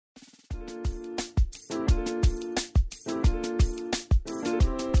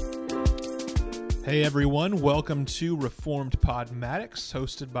Hey everyone, welcome to Reformed Podmatics,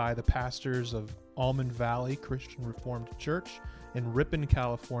 hosted by the pastors of Almond Valley Christian Reformed Church in Ripon,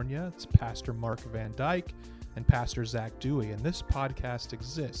 California. It's Pastor Mark Van Dyke and Pastor Zach Dewey, and this podcast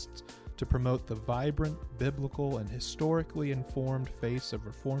exists to promote the vibrant, biblical, and historically informed face of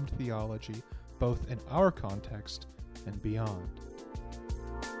Reformed theology, both in our context and beyond.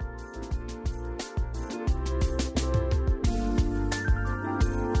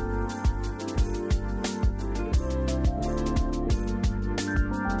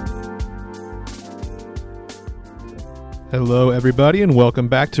 Hello, everybody, and welcome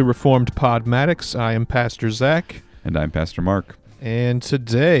back to Reformed Podmatics. I am Pastor Zach. And I'm Pastor Mark. And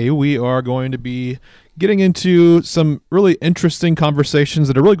today we are going to be getting into some really interesting conversations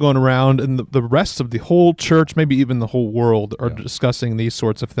that are really going around, and the rest of the whole church, maybe even the whole world, are discussing these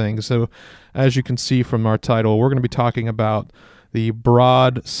sorts of things. So, as you can see from our title, we're going to be talking about the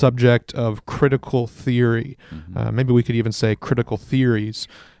broad subject of critical theory. Maybe we could even say critical theories.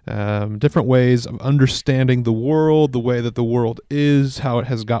 Different ways of understanding the world, the way that the world is, how it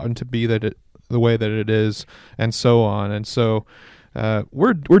has gotten to be the way that it is, and so on. And so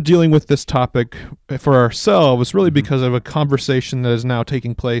we're dealing with this topic for ourselves really because of a conversation that is now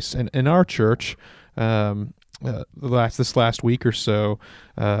taking place in our church this last week or so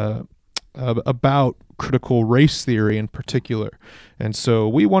about critical race theory in particular. And so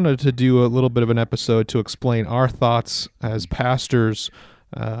we wanted to do a little bit of an episode to explain our thoughts as pastors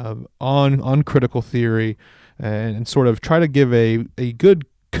on critical theory and sort of try to give a good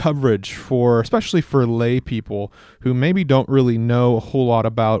coverage especially for lay people who maybe don't really know a whole lot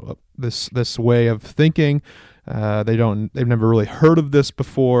about this way of thinking. They've never really heard of this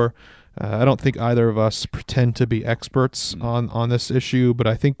before. I don't think either of us pretend to be experts on this issue, but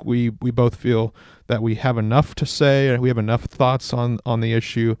I think we both feel that we have enough to say, and we have enough thoughts on the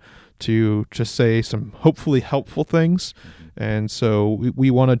issue to just say some hopefully helpful things. And so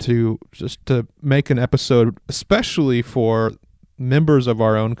we wanted to make an episode especially for members of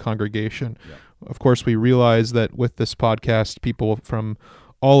our own congregation. Of course, we realize that with this podcast, people from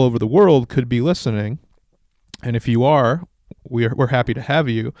all over the world could be listening. And if you are, we're happy to have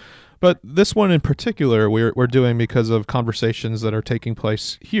you. But this one in particular, we're doing because of conversations that are taking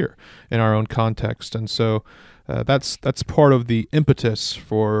place here in our own context. And so that's part of the impetus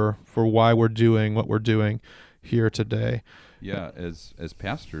for why we're doing what we're doing here today. Yeah, as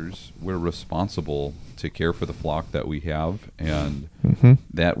pastors, we're responsible to care for the flock that we have, and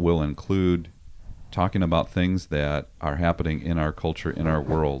that will include talking about things that are happening in our culture, in our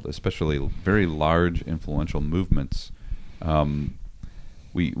world, especially very large, influential movements.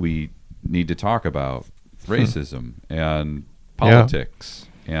 We need to talk about racism and politics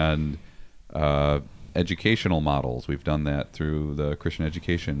and educational models. We've done that through the Christian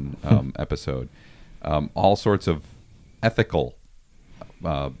education episode. All sorts of ethical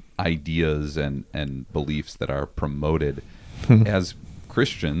ideas and beliefs that are promoted as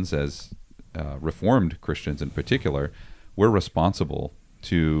Christians, as Reformed Christians in particular. We're responsible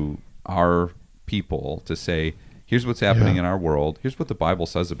to our people to say, here's what's happening in our world. Here's what the Bible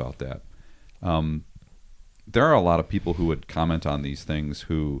says about that. There are a lot of people who would comment on these things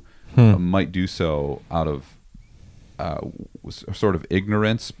who might do so out of sort of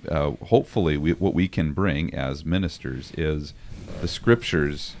ignorance. Hopefully, what we can bring as ministers is the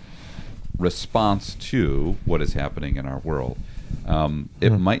Scripture's response to what is happening in our world. It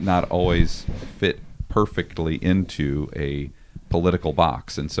might not always fit perfectly into a political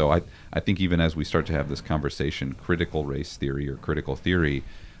box. And so I think even as we start to have this conversation, critical race theory or critical theory,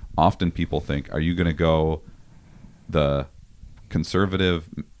 often people think, are you going to go the conservative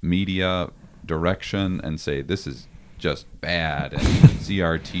media direction and say this is just bad, and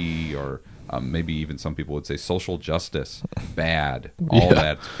CRT, or maybe even some people would say social justice, bad, all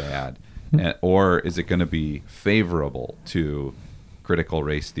that's bad, or is it going to be favorable to critical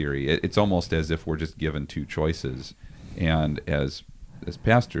race theory? It's almost as if we're just given two choices, and as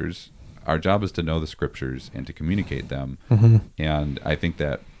pastors, our job is to know the Scriptures and to communicate them. And I think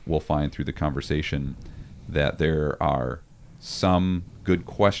that we'll find through the conversation that there are some good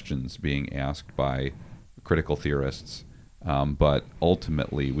questions being asked by critical theorists, but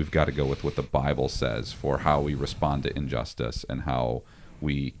ultimately we've got to go with what the Bible says for how we respond to injustice and how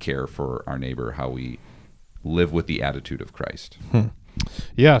we care for our neighbor, how we live with the attitude of Christ.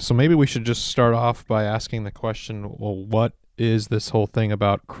 Yeah, so maybe we should just start off by asking the question, well, what is this whole thing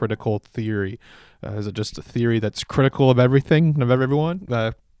about critical theory? Is it just a theory that's critical of everything, of everyone?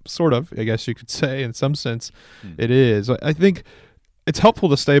 Sort of, I guess you could say, in some sense it is. I think it's helpful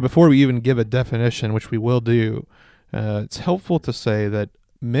to say, before we even give a definition, which we will do, it's helpful to say that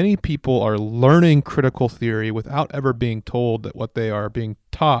many people are learning critical theory without ever being told that what they are being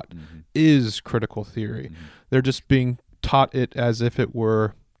taught is critical theory. They're just being taught it as if it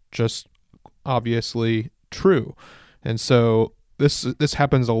were just obviously true. And so this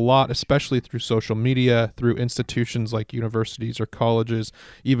happens a lot, especially through social media, through institutions like universities or colleges,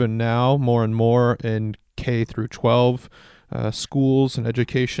 even now more and more in K through 12 schools and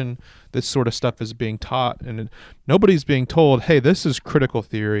education. This sort of stuff is being taught, and nobody's being told, hey, this is critical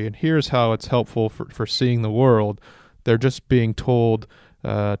theory, and here's how it's helpful for seeing the world. They're just being told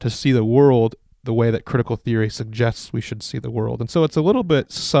to see the world the way that critical theory suggests we should see the world. And so it's a little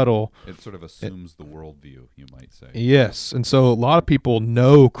bit subtle. It sort of assumes the worldview, you might say. Yes, and so a lot of people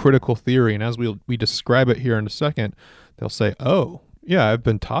know critical theory, and as we describe it here in a second, they'll say, oh, yeah, I've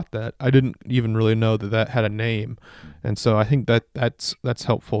been taught that. I didn't even really know that had a name. And so I think that's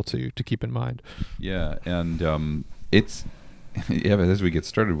helpful to keep in mind. Yeah, and it's as we get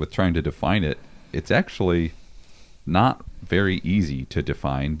started with trying to define it, it's actually not very easy to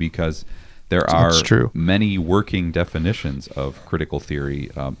define because there are many working definitions of critical theory,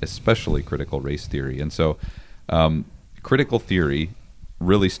 especially critical race theory. And so critical theory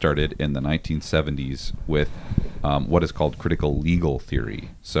really started in the 1970s with what is called critical legal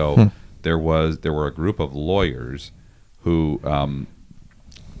theory. So there were a group of lawyers who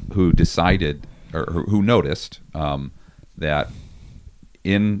decided or who noticed that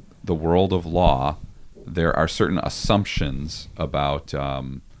in the world of law there are certain assumptions about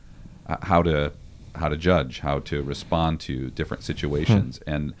how to judge, how to respond to different situations,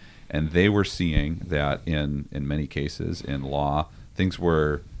 and they were seeing that in many cases in law things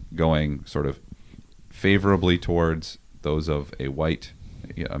were going sort of favorably towards those of a white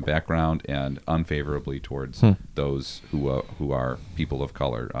background and unfavorably towards those who are people of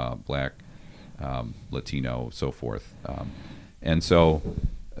color, black, Latino, so forth. And so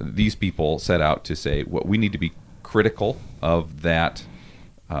these people set out to say, well, we need to be critical of that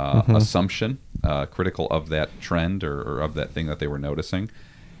assumption, critical of that trend or of that thing that they were noticing.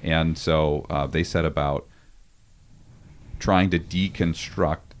 And so they set about trying to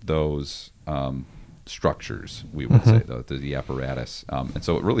deconstruct those structures, we would say, the apparatus. And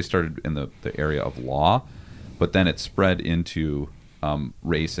so it really started in the area of law, but then it spread into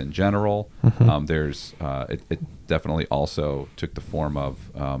race in general. It definitely also took the form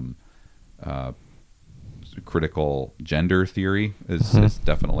of critical gender theory is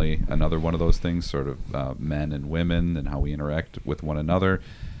definitely another one of those things, sort of men and women and how we interact with one another.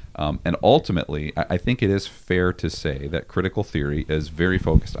 And ultimately, I think it is fair to say that critical theory is very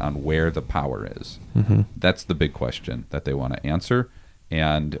focused on where the power is. That's the big question that they want to answer.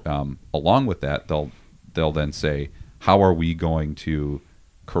 And along with that, they'll then say, how are we going to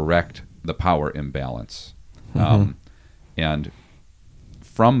correct the power imbalance? And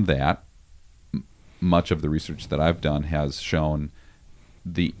from that, much of the research that I've done has shown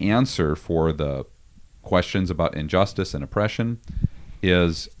the answer for the questions about injustice and oppression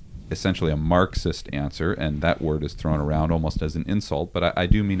is essentially a Marxist answer, and that word is thrown around almost as an insult, but I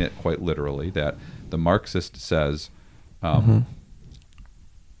do mean it quite literally, that the Marxist says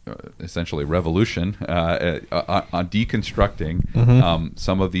essentially revolution, on deconstructing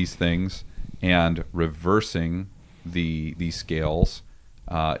some of these things and reversing these scales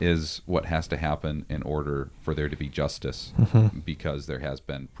is what has to happen in order for there to be justice, because there has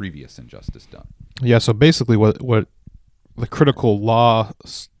been previous injustice done. Yeah, so basically what the critical law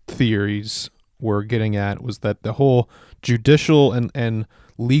theories were getting at was that the whole judicial and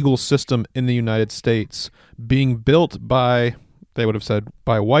legal system in the United States being built by, they would have said,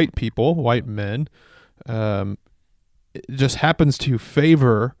 by white people, white men, it just happens to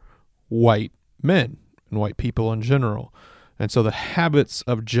favor white men and white people in general. And so the habits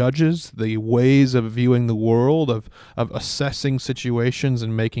of judges, the ways of viewing the world, of assessing situations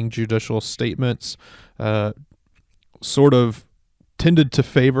and making judicial statements, sort of tended to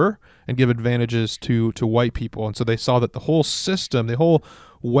favor and give advantages to white people. And so they saw that the whole system, the whole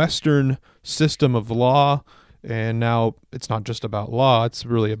Western system of law, and now it's not just about law, it's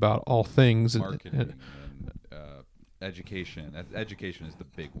really about all things. Marketing and education. Education is the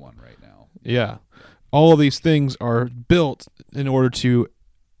big one right now. Yeah. All of these things are built in order to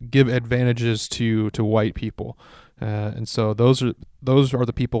give advantages to white people. And so those are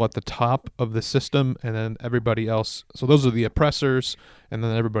the people at the top of the system, and then everybody else. So those are the oppressors, and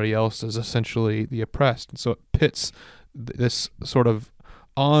then everybody else is essentially the oppressed. And so it pits this sort of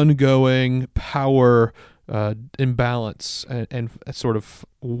ongoing power imbalance and a sort of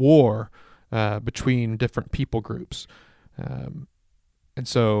war between different people groups. And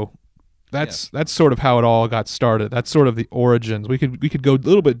so That's sort of how it all got started. That's sort of the origins. We could go a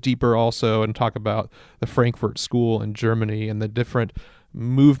little bit deeper also and talk about the Frankfurt School in Germany and the different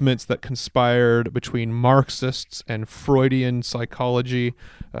movements that conspired between Marxists and Freudian psychology,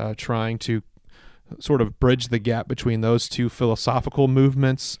 trying to sort of bridge the gap between those two philosophical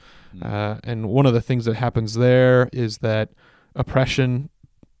movements. And one of the things that happens there is that oppression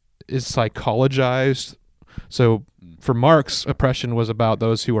is psychologized. So for Marx, oppression was about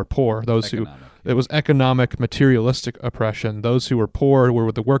those who were poor, it was economic, materialistic oppression. Those who were poor, who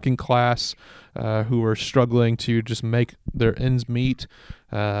were the working class, who were struggling to just make their ends meet.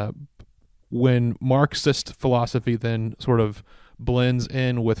 When Marxist philosophy then sort of blends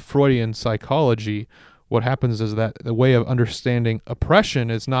in with Freudian psychology, what happens is that the way of understanding oppression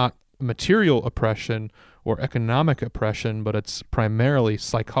is not material oppression or economic oppression, but it's primarily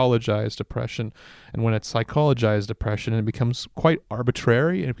psychologized oppression. And when it's psychologized oppression, it becomes quite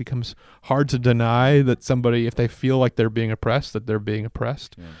arbitrary, and it becomes hard to deny that somebody, if they feel like they're being oppressed, that they're being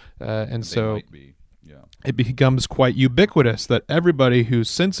oppressed. And so it becomes quite ubiquitous that everybody who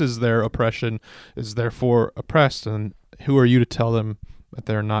senses their oppression is therefore oppressed. And who are you to tell them that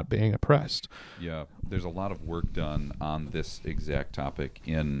they're not being oppressed? Yeah, there's a lot of work done on this exact topic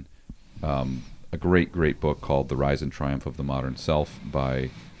in a great book called The Rise and Triumph of the Modern Self by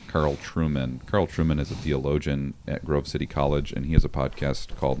Carl Trueman. Carl Trueman is a theologian at Grove City College, and he has a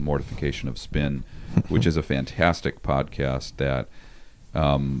podcast called Mortification of Spin, which is a fantastic podcast that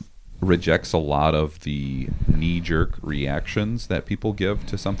rejects a lot of the knee-jerk reactions that people give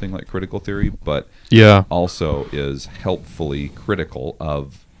to something like critical theory, but also is helpfully critical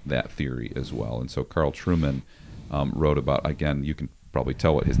of that theory as well. And so Carl Trueman wrote about, again, you can probably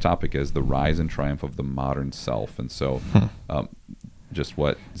tell what his topic is, the rise and triumph of the modern self. And so just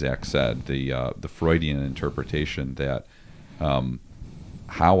what Zach said, the Freudian interpretation that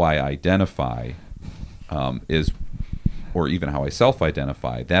how I identify is, or even how I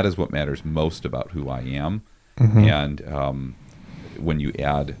self-identify, that is what matters most about who I am. And when you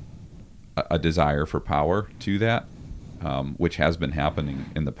add a desire for power to that, which has been happening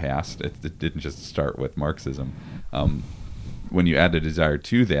in the past, it didn't just start with Marxism. When you add a desire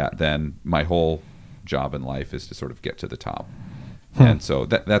to that, then my whole job in life is to sort of get to the top. And so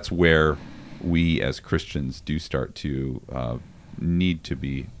that's where we as Christians do start to need to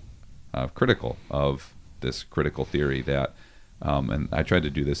be critical of this critical theory that, and I tried to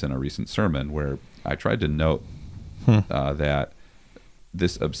do this in a recent sermon where I tried to note that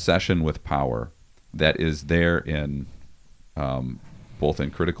this obsession with power that is there in both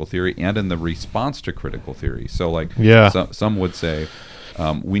in critical theory and in the response to critical theory. So like some would say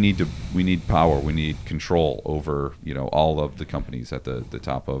we need power, we need control over all of the companies at the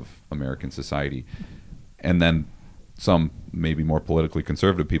top of American society. And then some maybe more politically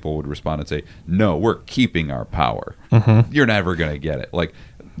conservative people would respond and say, no, we're keeping our power. You're never going to get it. Like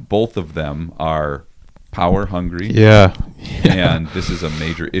both of them are power hungry. And this is a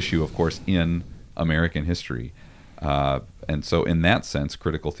major issue, of course, in American history. And so in that sense,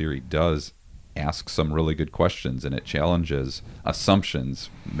 critical theory does ask some really good questions, and it challenges assumptions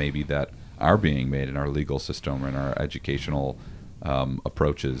maybe that are being made in our legal system or in our educational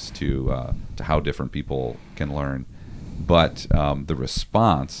approaches to how different people can learn. But the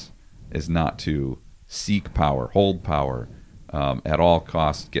response is not to seek power, hold power, at all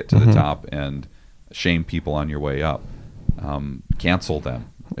costs, get to the top and shame people on your way up. Cancel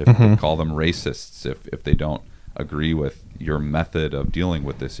them, call them racists if they don't agree with your method of dealing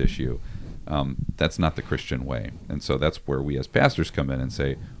with this issue. That's not the Christian way. And so that's where we as pastors come in and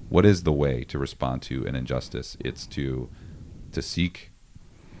say, what is the way to respond to an injustice? It's to seek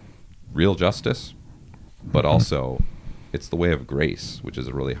real justice, but also it's the way of grace, which is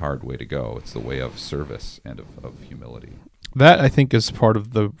a really hard way to go. It's the way of service and of humility. That, I think, is part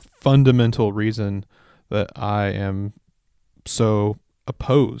of the fundamental reason that I am so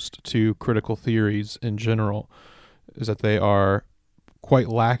opposed to critical theories in general, is that they are quite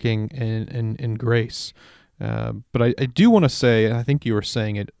lacking in grace. But I do want to say, and I think you were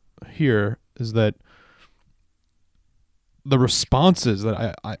saying it here, is that the responses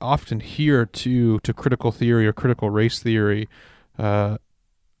that I often hear to critical theory or critical race theory are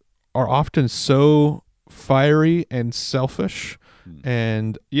often so fiery and selfish.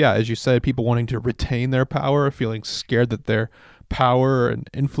 And as you said, people wanting to retain their power, feeling scared that their power and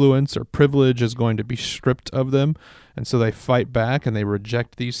influence or privilege is going to be stripped of them, and so they fight back and they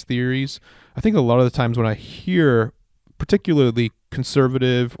reject these theories. I think a lot of the times when I hear particularly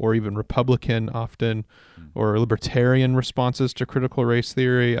conservative or even Republican often or libertarian responses to critical race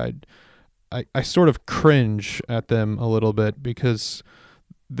theory, I sort of cringe at them a little bit, because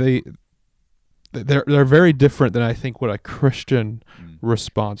they're very different than I think what a Christian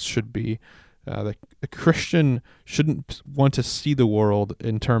response should be. The Christian shouldn't want to see the world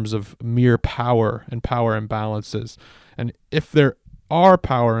in terms of mere power and power imbalances. And if there are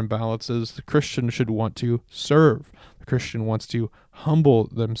power imbalances, the Christian should want to serve. The Christian wants to humble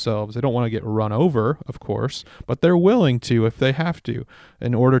themselves. They don't want to get run over, of course, but they're willing to if they have to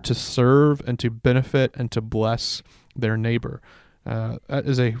in order to serve and to benefit and to bless their neighbor. That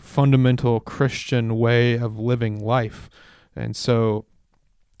is a fundamental Christian way of living life. And so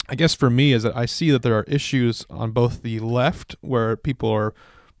I guess for me is that I see that there are issues on both the left where people are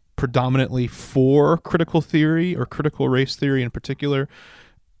predominantly for critical theory or critical race theory in particular,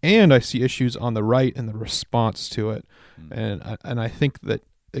 and I see issues on the right and the response to it. And I think that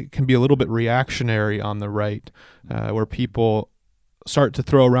it can be a little bit reactionary on the right, where people start to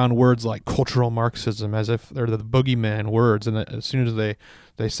throw around words like cultural Marxism as if they're the boogeyman words, and as soon as they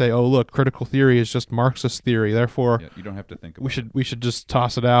say, "Oh, look, critical theory is just Marxist theory, therefore you don't have to think about we should just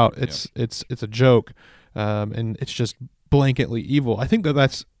toss it out. It's a joke, and it's just blanketly evil." I think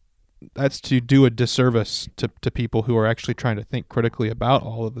that's to do a disservice to people who are actually trying to think critically about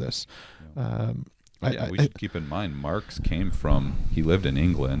all of this. We should keep in mind Marx he lived in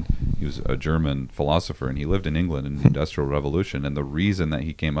England. He was a German philosopher, and he lived in England in the Industrial Revolution. And the reason that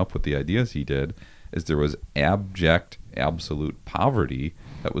he came up with the ideas he did is there was abject, absolute poverty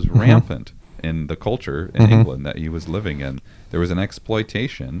that was rampant in the culture in England that he was living in. There was an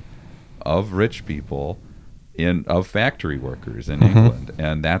exploitation of rich people, of factory workers in England,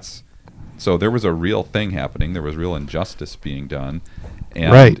 and so there was a real thing happening. There was real injustice being done,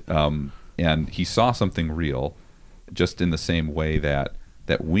 and right. And he saw something real, just in the same way that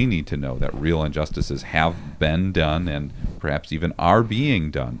we need to know that real injustices have been done and perhaps even are being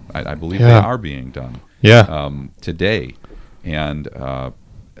done. I believe they are being done today. And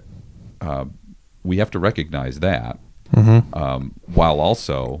we have to recognize that, while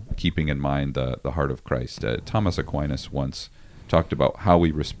also keeping in mind the heart of Christ. Thomas Aquinas once talked about how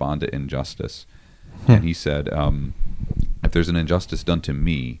we respond to injustice. And he said, if there's an injustice done to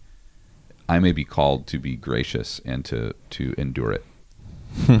me, I may be called to be gracious and to endure it.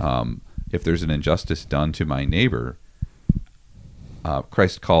 If there's an injustice done to my neighbor,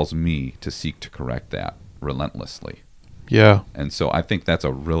 Christ calls me to seek to correct that relentlessly. Yeah. And so I think that's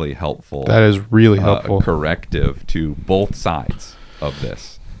a really helpful. That is really helpful corrective to both sides of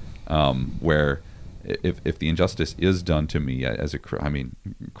this, where if the injustice is done to me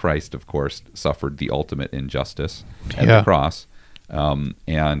Christ, of course, suffered the ultimate injustice at the cross.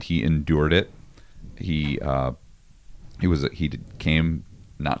 And he endured it. He came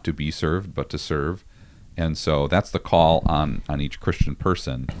not to be served, but to serve. And so that's the call on each Christian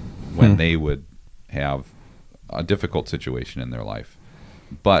person when they would have a difficult situation in their life.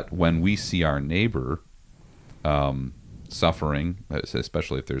 But when we see our neighbor suffering,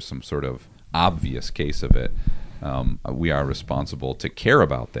 especially if there's some sort of obvious case of it, we are responsible to care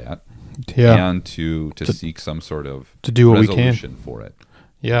about that. And to seek some sort of to do what resolution we can for it.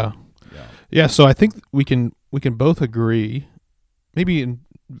 Yeah. So I think we can both agree, maybe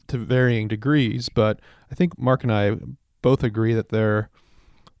to varying degrees, but I think Mark and I both agree that there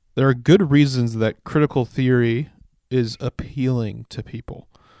are good reasons that critical theory is appealing to people.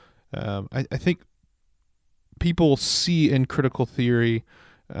 I think people see in critical theory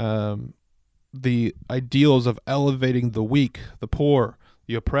the ideals of elevating the weak, the poor,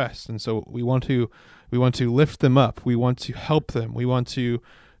 the oppressed, and so we want to lift them up. We want to help them. We want to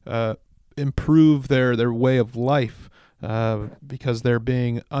improve their way of life because they're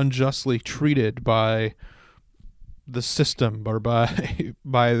being unjustly treated by the system or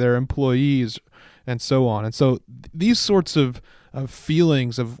by their employees and so on. And so these sorts of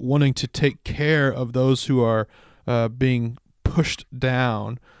feelings of wanting to take care of those who are being pushed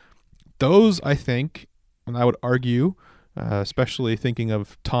down, those, I think, and I would argue, especially thinking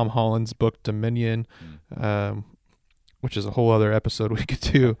of Tom Holland's book Dominion, which is a whole other episode we could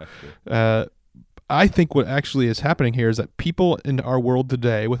do. I think what actually is happening here is that people in our world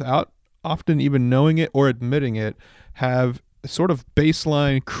today, without often even knowing it or admitting it, have sort of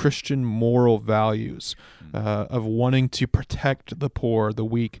baseline Christian moral values of wanting to protect the poor, the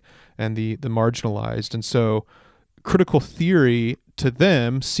weak, and the marginalized. And so critical theory to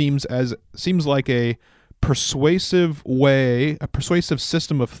them seems like a persuasive way, a persuasive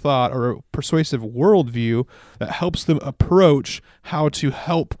system of thought or a persuasive worldview that helps them approach how to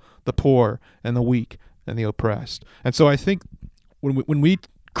help the poor and the weak and the oppressed. And so I think when we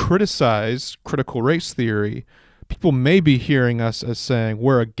criticize critical race theory, people may be hearing us as saying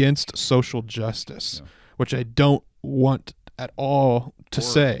we're against social justice, which I don't want at all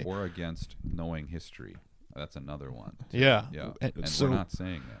say. Or against knowing history. That's another one. Yeah. And so we're not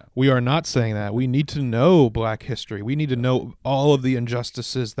saying that. we are not saying that. We need to know Black history. We need to know all of the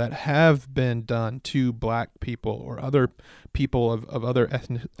injustices that have been done to Black people or other people of other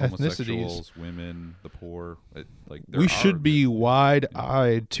ethnicities. Homosexuals, women, the poor. We should be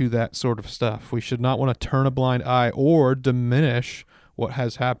wide-eyed to that sort of stuff. We should not want to turn a blind eye or diminish what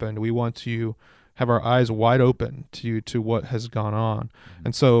has happened. We want to have our eyes wide open to what has gone on. Mm-hmm.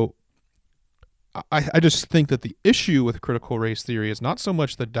 And so I just think that the issue with critical race theory is not so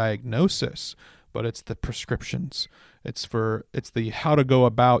much the diagnosis, but it's the prescriptions. It's the how to go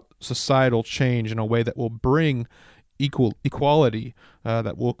about societal change in a way that will bring equality,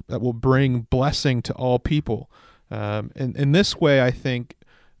 that will bring blessing to all people. And in this way, I think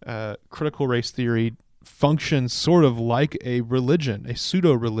critical race theory functions sort of like a religion, a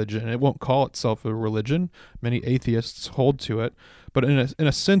pseudo-religion. It won't call itself a religion. Many atheists hold to it. But in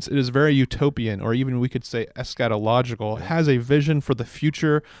a sense, it is very utopian, or even we could say eschatological. It has a vision for the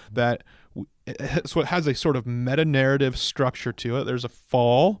future that so it has a sort of meta-narrative structure to it. There's a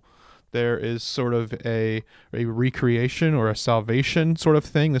fall. There is sort of a recreation or a salvation sort of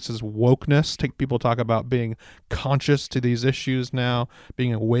thing. This is wokeness. People talk about being conscious to these issues now,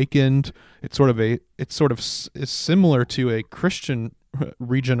 being awakened. It's sort of is similar to a Christian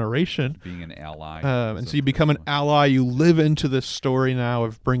regeneration, being an ally, and so you become an ally. You live into this story now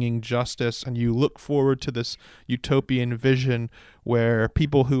of bringing justice, and you look forward to this utopian vision where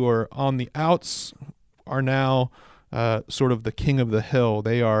people who are on the outs are now sort of the king of the hill.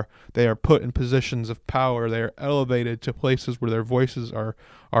 They are put in positions of power. They are elevated to places where their voices are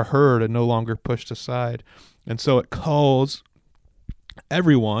heard and no longer pushed aside. And so it calls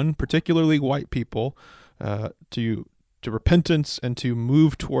everyone, particularly white people, to repentance and to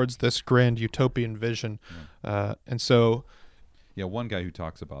move towards this grand utopian vision. And so... Yeah, one guy who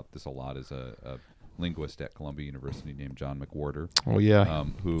talks about this a lot is a linguist at Columbia University named John McWhorter. Oh, yeah.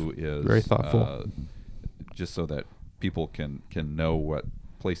 Who is... very thoughtful. Just so that people can know what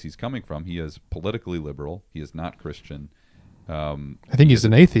place he's coming from, he is politically liberal. He is not Christian. I think he's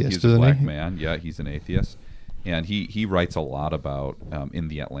an atheist, isn't he? He's a black he? man. Yeah, he's an atheist. And he writes a lot about, in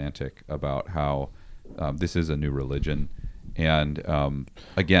The Atlantic, about how this is a new religion. And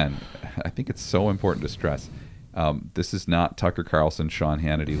again, I think it's so important to stress, this is not Tucker Carlson, Sean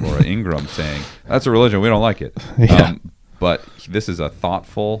Hannity, Laura Ingraham saying, that's a religion, we don't like it. Yeah. But this is a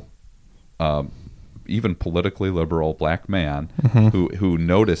thoughtful, even politically liberal black man who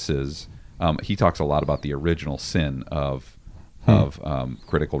notices, he talks a lot about the original sin of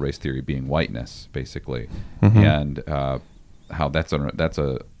critical race theory being whiteness, basically, and how that's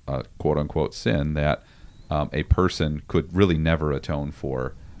a quote unquote sin that a person could really never atone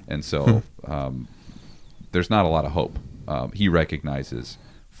for, and so there's not a lot of hope. He recognizes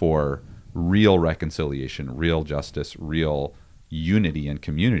for real reconciliation, real justice, real unity and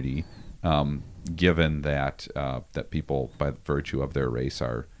community, given that that people, by virtue of their race,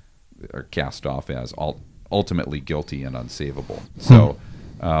 are cast off as ultimately guilty and unsavable. So,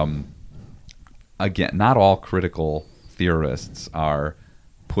 again, not all critical theorists are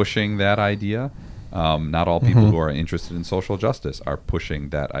pushing that idea. Not all people who are interested in social justice are pushing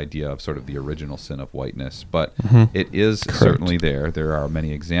that idea of sort of the original sin of whiteness, but it is certainly there. There are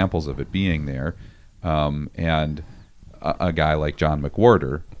many examples of it being there, and a guy like John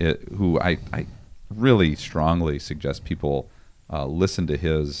McWhorter, who I really strongly suggest people listen to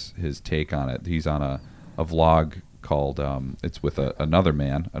his take on it. He's on a vlog called it's with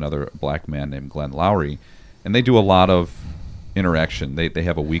another black man named Glenn Lowry, and they do a lot of interaction. They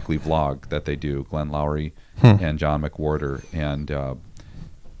have a weekly vlog that they do, Glenn Lowry and John McWhorter,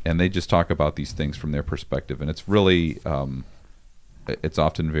 and they just talk about these things from their perspective, and it's really it's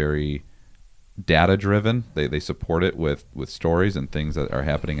often very data driven. They support it with stories and things that are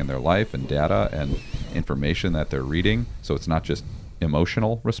happening in their life and data and information that they're reading, so it's not just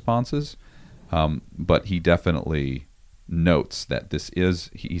emotional responses, but he definitely notes that this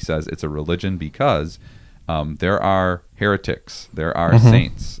is, he says it's a religion because there are heretics, there are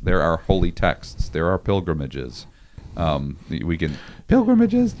saints, there are holy texts, there are pilgrimages.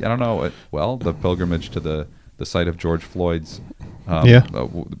 Pilgrimages? I don't know. Well, the pilgrimage to the site of George Floyd's,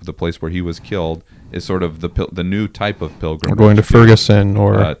 the place where he was killed, is sort of the new type of pilgrimage. Or going to Ferguson,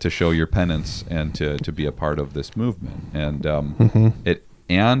 or to show your penance and to be a part of this movement, and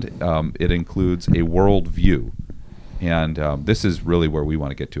it includes a worldview. And this is really where we want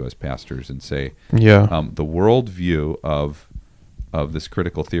to get to as pastors and say, the worldview of this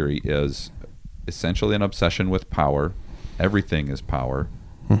critical theory is essentially an obsession with power. Everything is power.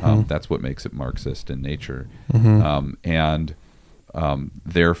 That's what makes it Marxist in nature. And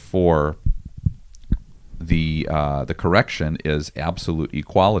therefore, the correction is absolute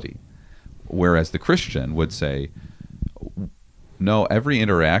equality. Whereas the Christian would say, no, every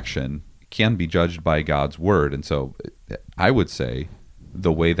interaction can be judged by God's word. And so I would say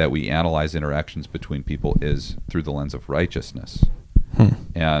the way that we analyze interactions between people is through the lens of righteousness.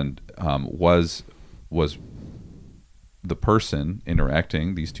 And was the person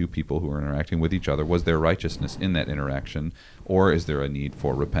interacting, these two people who are interacting with each other, was there righteousness in that interaction, or is there a need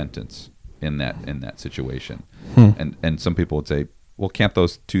for repentance in that situation? And some people would say, well, can't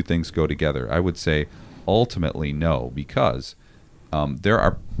those two things go together? I would say ultimately no, because there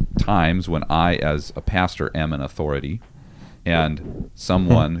are times when I, as a pastor, am an authority, and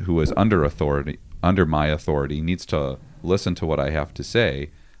someone who is under my authority, needs to listen to what I have to say.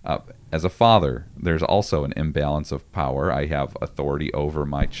 As a father, there's also an imbalance of power. I have authority over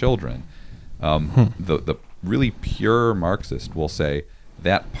my children. The really pure Marxist will say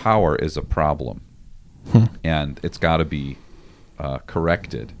that power is a problem, and it's got to be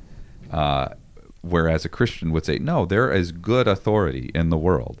corrected. Whereas a Christian would say, no, there is good authority in the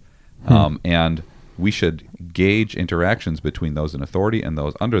world, and we should gauge interactions between those in authority and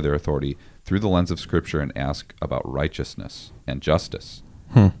those under their authority through the lens of Scripture and ask about righteousness and justice,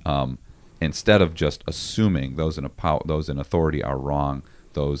 instead of just assuming those in authority are wrong,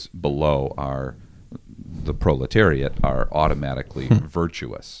 those below are the proletariat are automatically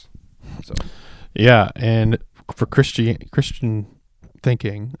virtuous. So, yeah, and for Christian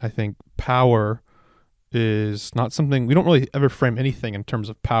thinking, I think power is not something we don't really ever frame anything in terms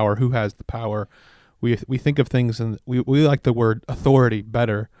of power. Who has the power? We think of things, and we like the word authority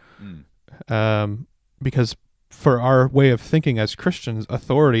better, because for our way of thinking as Christians,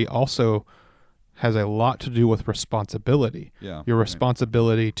 authority also has a lot to do with responsibility. Yeah, your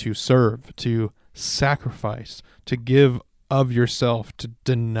responsibility to serve, to sacrifice, to give of yourself, to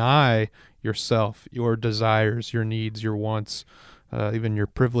deny yourself, your desires, your needs, your wants, even your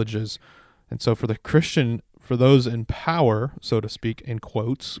privileges. And so for the Christian, for those in power, so to speak, in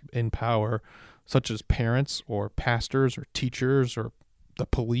quotes, in power, such as parents or pastors or teachers or the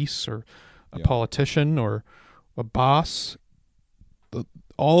police or a politician or a boss,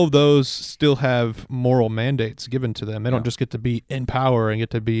 all of those still have moral mandates given to them. They don't just get to be in power and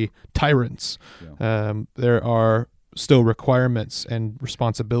get to be tyrants. There are still requirements and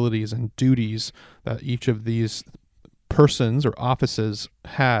responsibilities and duties that each of these persons or offices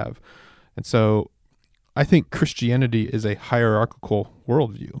have. And so I think Christianity is a hierarchical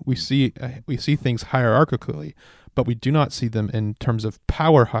worldview. We see things hierarchically, but we do not see them in terms of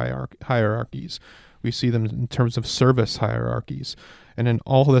power hierarchies. We see them in terms of service hierarchies. And in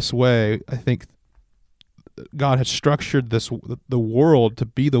all this way, I think God has structured the world to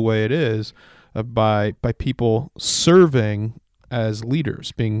be the way it is by people serving as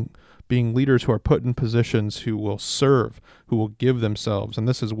leaders, being leaders who are put in positions who will serve, who will give themselves. And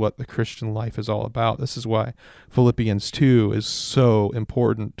this is what the Christian life is all about. This is why Philippians 2 is so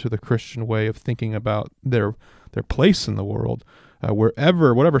important to the Christian way of thinking about their place in the world.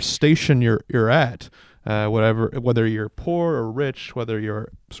 Whatever station you're at, whether you're poor or rich, whether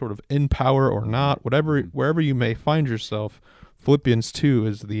you're sort of in power or not, wherever you may find yourself, Philippians 2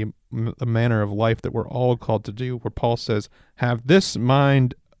 is the manner of life that we're all called to do, where Paul says, have this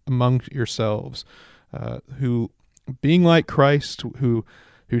mind among yourselves, who, being like Christ, who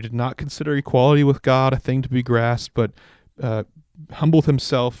did not consider equality with God a thing to be grasped, but humbled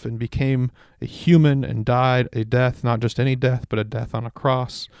himself and became a human and died a death, not just any death, but a death on a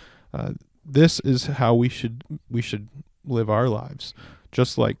cross. This is how we should live our lives,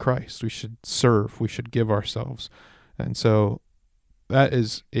 just like Christ. We should serve. We should give ourselves. And so that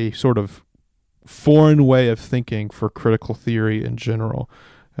is a sort of foreign way of thinking for critical theory in general.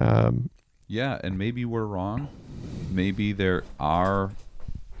 And maybe we're wrong. Maybe there are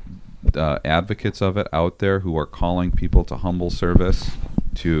advocates of it out there who are calling people to humble service,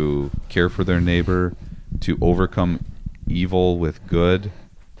 to care for their neighbor, to overcome evil with good.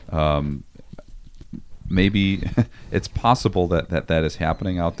 Maybe it's possible that is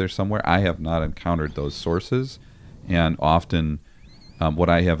happening out there somewhere. I have not encountered those sources, and often what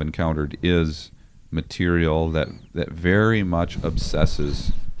I have encountered is material that very much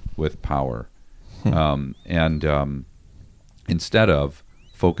obsesses with power, and instead of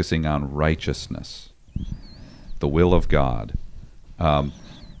focusing on righteousness, the will of God.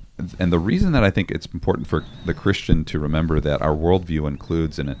 And the reason that I think it's important for the Christian to remember that our worldview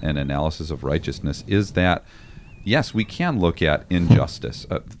includes an analysis of righteousness is that, yes, we can look at injustice.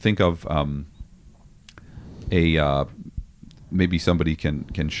 Think of maybe somebody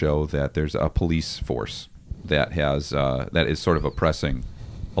can show that there's a police force that is sort of oppressing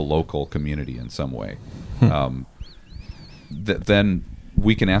a local community in some way, then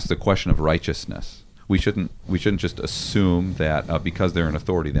we can ask the question of righteousness. We shouldn't just assume that because they're in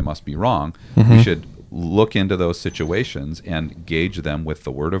authority they must be wrong. We should look into those situations and gauge them with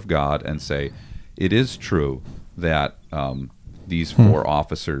the Word of God and say, it is true that these four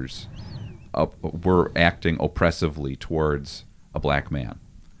officers were acting oppressively towards a black man,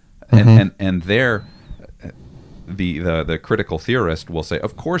 and there, the critical theorist will say,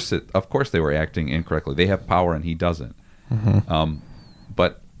 of course they were acting incorrectly. They have power and he doesn't.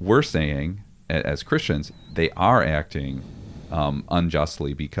 But we're saying, as Christians, they are acting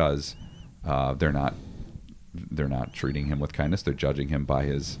unjustly because they're not treating him with kindness. They're judging him by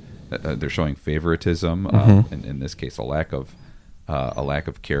his. They're showing favoritism. In this case, a lack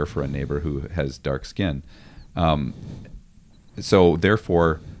of care for a neighbor who has dark skin. So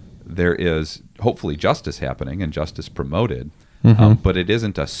therefore, there is hopefully justice happening and justice promoted, but it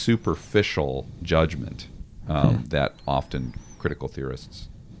isn't a superficial judgment that often critical theorists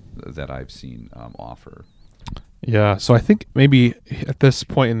that I've seen offer. Yeah, so I think maybe at this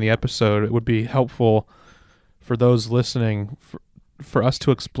point in the episode, it would be helpful for those listening for us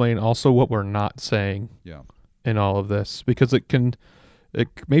to explain also what we're not saying in all of this, because it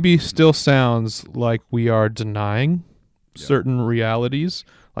maybe still sounds like we are denying certain realities,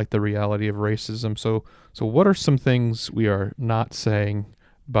 like the reality of racism. So what are some things we are not saying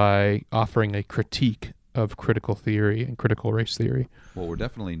by offering a critique of critical theory and critical race theory? Well, we're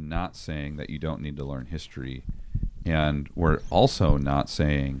definitely not saying that you don't need to learn history, and we're also not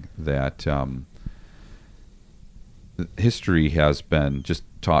saying that history has been just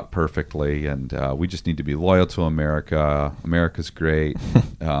taught perfectly and we just need to be loyal to America. America's great.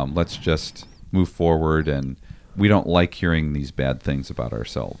 Let's just move forward, and we don't like hearing these bad things about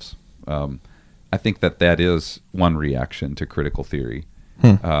ourselves. I think that is one reaction to critical theory.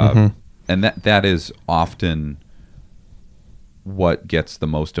 And that is often what gets the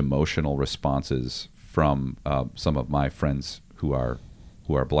most emotional responses from some of my friends who are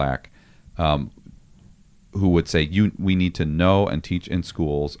black, who would say, we need to know and teach in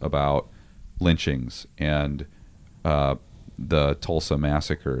schools about lynchings and the Tulsa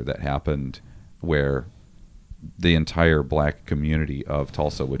massacre that happened, where the entire black community of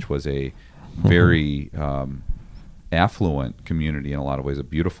Tulsa, which was a very affluent community, in a lot of ways a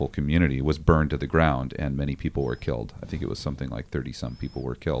beautiful community, was burned to the ground and many people were killed. I think it was something like 30-some people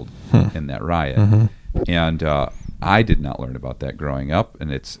were killed in that riot. And I did not learn about that growing up,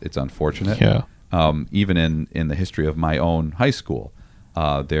 and it's unfortunate. Even in the history of my own high school,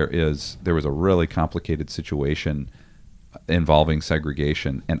 there was a really complicated situation involving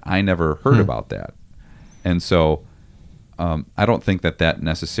segregation, and I never heard about that. And so I don't think that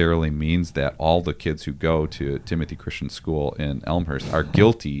necessarily means that all the kids who go to Timothy Christian School in Elmhurst are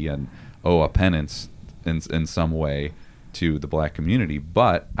guilty and owe a penance in some way to the black community.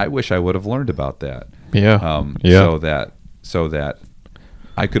 But I wish I would have learned about that. So that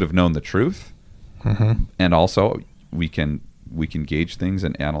I could have known the truth, and also we can gauge things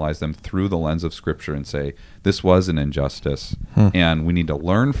and analyze them through the lens of Scripture and say this was an injustice, and we need to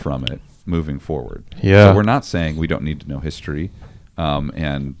learn from it moving forward. So we're not saying we don't need to know history,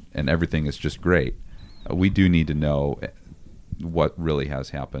 and everything is just great. We do need to know what really has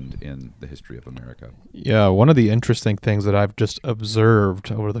happened in the history of America. Yeah, one of the interesting things that I've just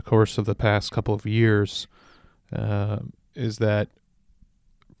observed over the course of the past couple of years is that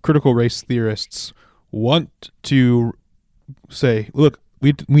critical race theorists want to say, look,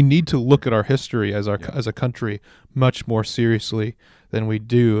 we need to look at our history as a country much more seriously than we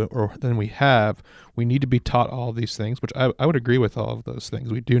do or than we have. We need to be taught all these things, which I would agree with all of those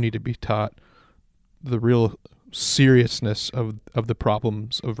things. We do need to be taught the real seriousness of the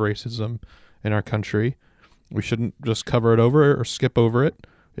problems of racism in our country. We shouldn't just cover it over or skip over it.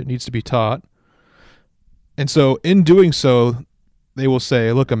 It needs to be taught. And so in doing so, they will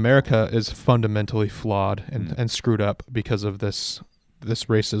say, look, America is fundamentally flawed and screwed up because of this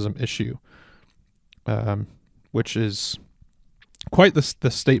racism issue, which is quite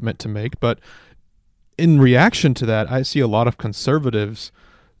the statement to make. But in reaction to that, I see a lot of conservatives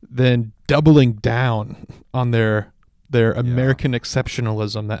then doubling down on their American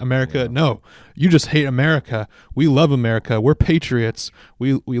exceptionalism, that America, no, you just hate America. We love America. We're patriots.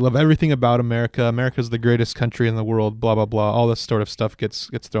 We love everything about America. America's the greatest country in the world, blah, blah, blah. All this sort of stuff gets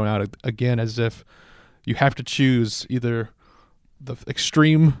thrown out again, as if you have to choose either the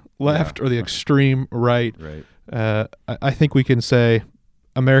extreme left or the extreme right. I think we can say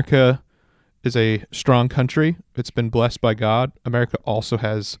America is a strong country. It's been blessed by God. America also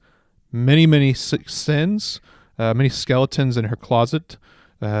has many sins, many skeletons in her closet.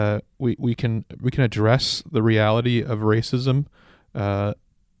 We can address the reality of racism. I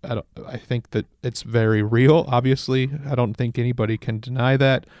think that it's very real. Obviously, I don't think anybody can deny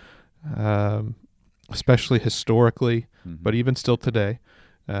that, especially historically, but even still today.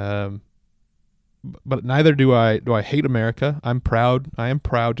 But neither do I hate America. I am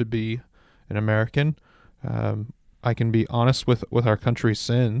proud to be an American. I can be honest with our country's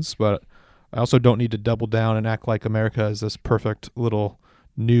sins, but I also don't need to double down and act like America is this perfect little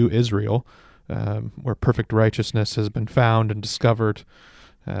new Israel, where perfect righteousness has been found and discovered.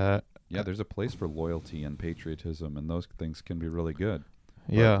 There's a place for loyalty and patriotism, and those things can be really good.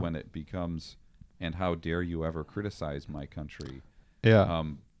 Yeah. But when it becomes, and how dare you ever criticize my country? Yeah.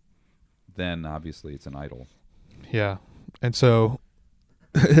 Then obviously it's an idol. Yeah. And so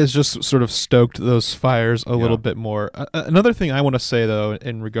it's just sort of stoked those fires a little bit more. Another thing I want to say, though,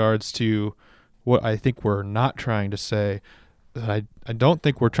 in regards to what I think we're not trying to say, that I don't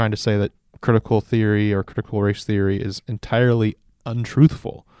think we're trying to say that critical theory or critical race theory is entirely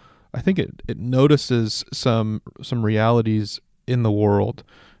untruthful. I think it notices some realities in the world.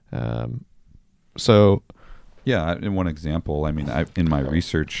 Yeah, in one example, I mean, in my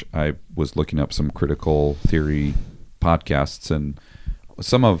research, I was looking up some critical theory podcasts, and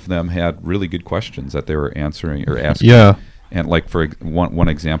some of them had really good questions that they were answering or asking. Yeah. And like for one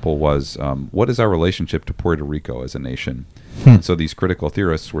example was, what is our relationship to Puerto Rico as a nation? So these critical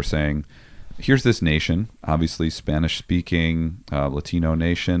theorists were saying, here's this nation, obviously Spanish-speaking, Latino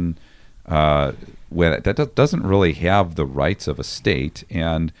nation, that doesn't really have the rights of a state,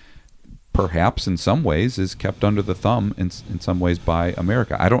 and perhaps in some ways is kept under the thumb in some ways by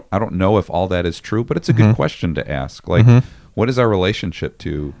America. I don't know if all that is true, but it's a good question to ask. Like, what is our relationship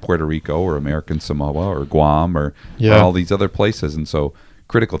to Puerto Rico or American Samoa or Guam or all these other places? And so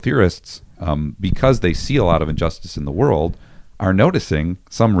critical theorists, because they see a lot of injustice in the world, are noticing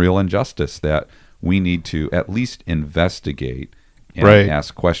some real injustice that we need to at least investigate and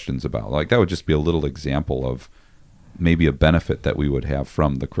ask questions about. Like, that would just be a little example of maybe a benefit that we would have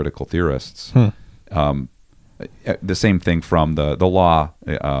from the critical theorists. The same thing from the law,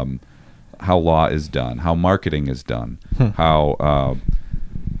 how law is done, how marketing is done,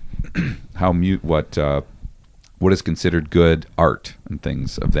 what is considered good art and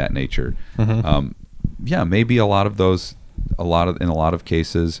things of that nature. Maybe in a lot of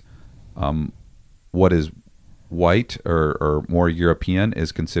cases, what is white or more European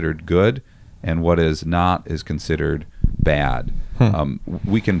is considered good, and what is not is considered bad.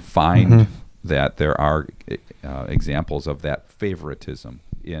 We can find that there are examples of that favoritism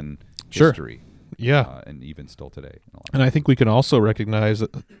in history. And even still today. And I think we can also recognize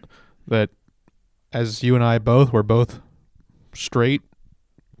that as you and I we're both straight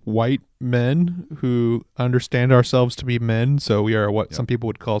white men who understand ourselves to be men, so we are what some people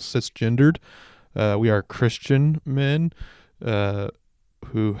would call cisgendered. We are Christian men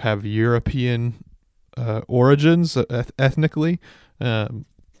who have European origins ethnically.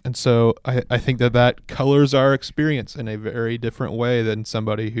 And so I think that colors our experience in a very different way than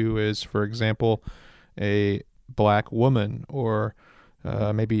somebody who is, for example, a black woman or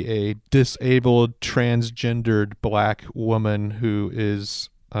maybe a disabled transgendered black woman who is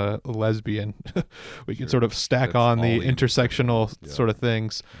a lesbian. We can sort of stack on the intersectional sort of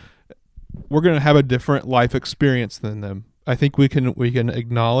things. We're going to have a different life experience than them. I think we can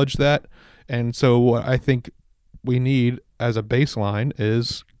acknowledge that. And so what I think we need as a baseline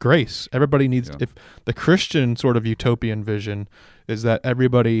is grace. Everybody needs, if the Christian sort of utopian vision is that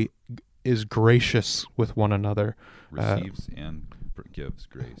everybody is gracious with one another. Receives and gives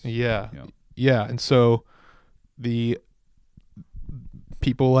grace. Yeah. And so the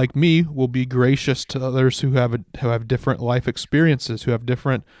people like me will be gracious to others who have different life experiences, who have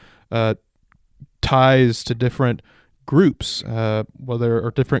different ties to different groups,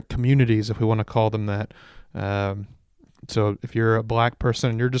 or different communities, if we want to call them that. So if you're a black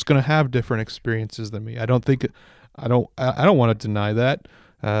person, you're just going to have different experiences than me. I don't want to deny that.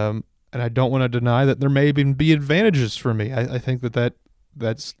 And I don't want to deny that there may even be advantages for me. I think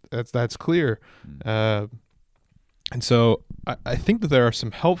that's clear. And so I think that there are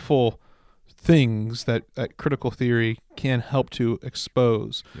some helpful things that critical theory can help to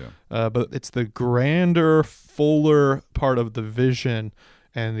expose. But it's the grander, fuller part of the vision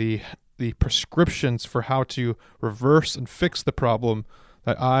and the prescriptions for how to reverse and fix the problem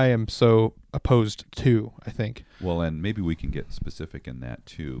that I am so opposed to, I think. Well, and maybe we can get specific in that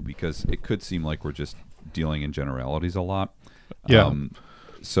too, because it could seem like we're just dealing in generalities a lot.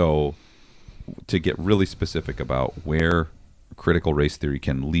 So to get really specific about where critical race theory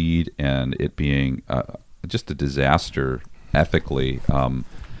can lead, and it being just a disaster ethically.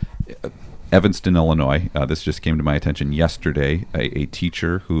 Evanston, Illinois. This just came to my attention yesterday. A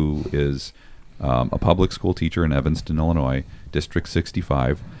teacher who is a public school teacher in Evanston, Illinois, District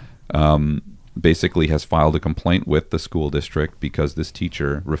 65, basically has filed a complaint with the school district because this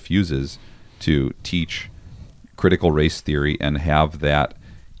teacher refuses to teach critical race theory and have that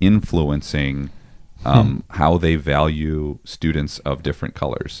influencing how they value students of different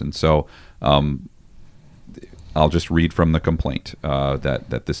colors. And so I'll just read from the complaint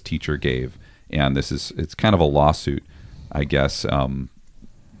that this teacher gave, and it's kind of a lawsuit, I guess.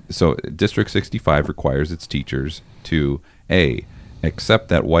 So District 65 requires its teachers to A, accept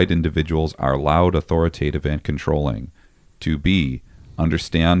that white individuals are loud, authoritative, and controlling, to B,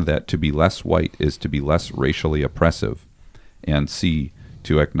 understand that to be less white is to be less racially oppressive, and C,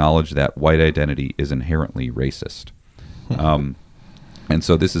 to acknowledge that white identity is inherently racist. And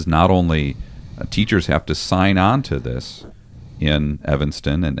so this is not only teachers have to sign on to this in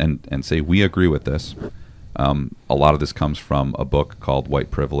Evanston and say, we agree with this. A lot of this comes from a book called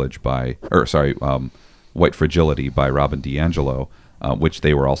White Fragility by Robin DiAngelo, which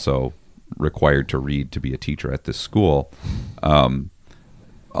they were also required to read to be a teacher at this school.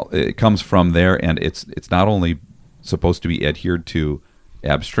 It comes from there, and it's not only supposed to be adhered to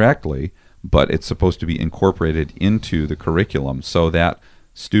abstractly, but it's supposed to be incorporated into the curriculum so that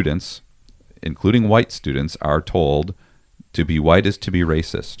students, including white students, are told to be white is to be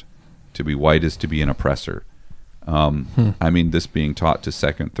racist, to be white is to be an oppressor. I mean, this being taught to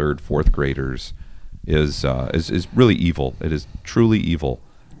second, third, fourth graders is really evil. It is truly evil.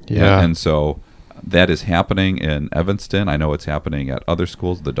 Yeah. And so that is happening in Evanston. I know it's happening at other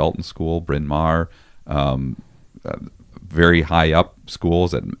schools, the Dalton School, Bryn Mawr, very high up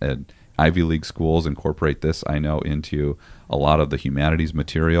schools at Ivy League schools incorporate this, I know, into a lot of the humanities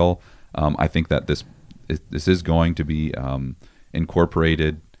material. I think that this is going to be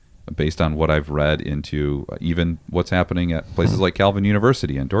incorporated, based on what I've read, into even what's happening at places like Calvin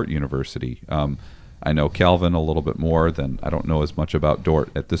University and Dordt University. I know Calvin a little bit more than I don't know as much about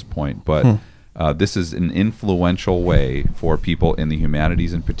Dordt at this point, but this is an influential way for people in the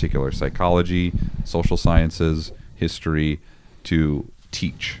humanities, in particular psychology, social sciences, history, to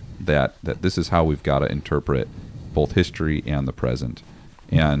teach that this is how we've got to interpret both history and the present.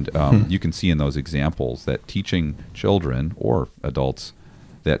 And you can see in those examples that teaching children or adults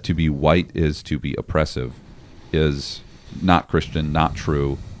that to be white is to be oppressive is not Christian, not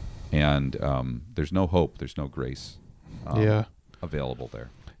true, and there's no hope, there's no grace available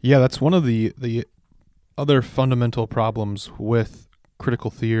there. Yeah, that's one of the other fundamental problems with critical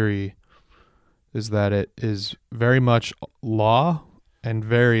theory, is that it is very much law and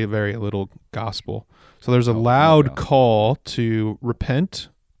very, very little gospel. So there's a loud call to repent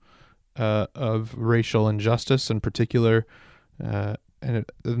of racial injustice in particular, and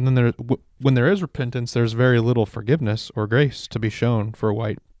then when there is repentance, there's very little forgiveness or grace to be shown for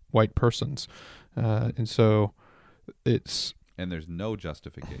white persons, and so and there's no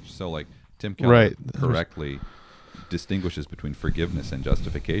justification. So like Tim Keller correctly distinguishes between forgiveness and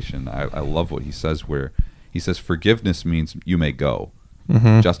justification. I love what he says, where he says forgiveness means you may go.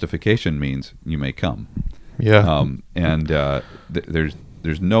 Mm-hmm. Justification means you may come. Yeah.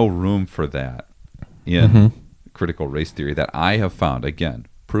 There's no room for that in critical race theory that I have found. Again,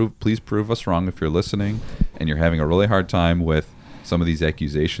 please prove us wrong if you're listening and you're having a really hard time with some of these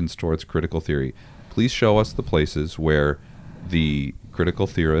accusations towards critical theory. Please show us the places where the critical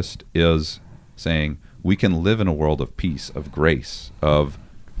theorist is saying we can live in a world of peace, of grace, of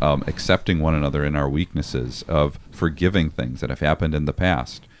accepting one another in our weaknesses, of forgiving things that have happened in the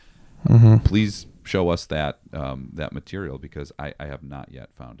past. Mm-hmm. Please show us that material, because I have not yet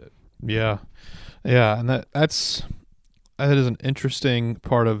found it. Yeah, and that is an interesting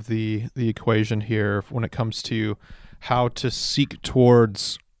part of the equation here when it comes to how to seek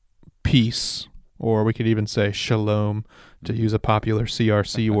towards peace, or we could even say shalom, to use a popular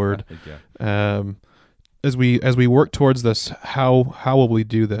CRC word. Yeah. As we work towards this, how will we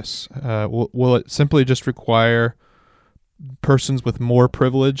do this? Will it simply just require persons with more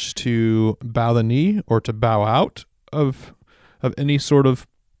privilege to bow the knee or to bow out of any sort of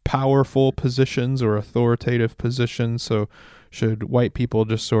powerful positions or authoritative positions? So should white people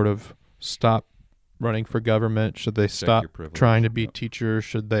just sort of stop running for government? Should they stop trying to be teachers?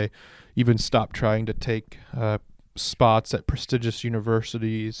 Should they even stop trying to take spots at prestigious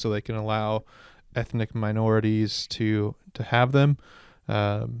universities so they can allow ethnic minorities to have them?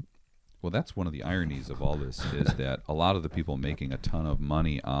 Well, that's one of the ironies of all this, is that a lot of the people making a ton of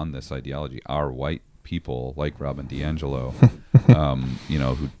money on this ideology are white people like Robin DiAngelo,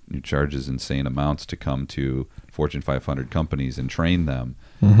 who charges insane amounts to come to Fortune 500 companies and train them.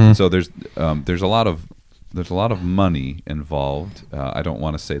 So there's a lot of money involved. I don't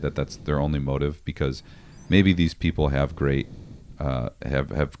want to say that that's their only motive, because maybe these people have great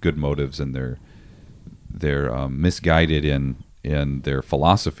have good motives, and they're misguided in their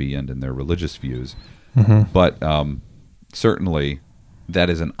philosophy and in their religious views. But certainly that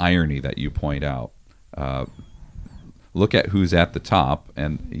is an irony that you point out. Look at who's at the top,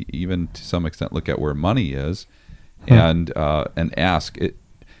 and even to some extent look at where money is, and ask,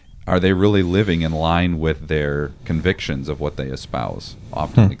 are they really living in line with their convictions of what they espouse?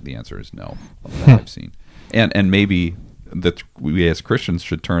 Often the answer is no, that I've seen. And maybe we as Christians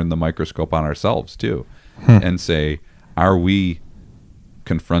should turn the microscope on ourselves too, and say, are we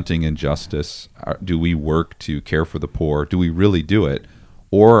confronting injustice? Do we work to care for the poor? Do we really do it?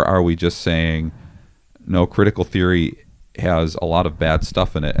 Or are we just saying, no, critical theory has a lot of bad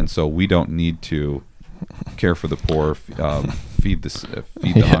stuff in it, and so we don't need to care for the poor, feed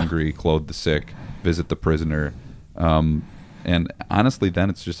the hungry, clothe the sick, visit the prisoner. And honestly, then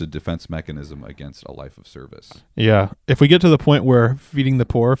it's just a defense mechanism against a life of service. Yeah. If we get to the point where feeding the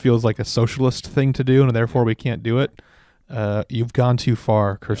poor feels like a socialist thing to do, and therefore we can't do it, you've gone too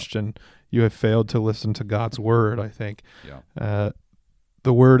far, Christian. You have failed to listen to God's word, I think. The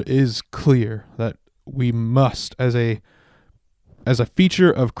word is clear that we must, as a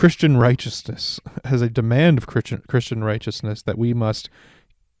feature of Christian righteousness, as a demand of Christian righteousness, that we must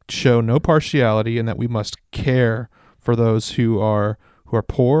show no partiality, and that we must care for those who are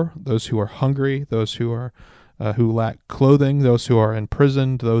poor, those who are hungry, those who are who lack clothing, those who are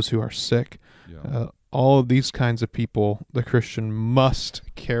imprisoned, those who are sick. All of these kinds of people the Christian must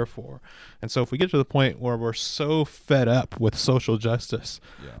care for. And so if we get to the point where we're so fed up with social justice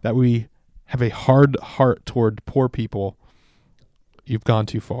that we have a hard heart toward poor people, you've gone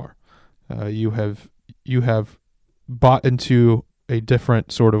too far. You have bought into a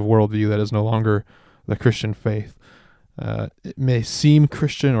different sort of worldview that is no longer the Christian faith. It may seem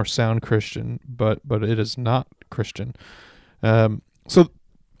Christian or sound Christian, but it is not Christian. So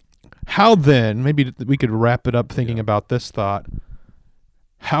how then, maybe we could wrap it up thinking about this thought,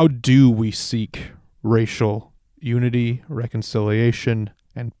 how do we seek racial unity, reconciliation,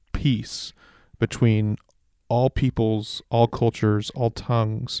 and peace between all peoples, all cultures, all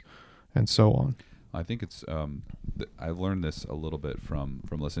tongues, and so on? I think it's I learned this a little bit from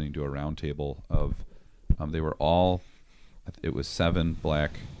listening to a roundtable of it was 7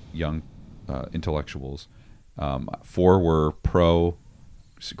 black young intellectuals. 4 were pro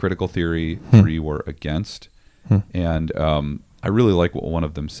critical theory, 3 were against. And I really like what one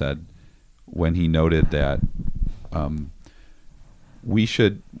of them said when he noted that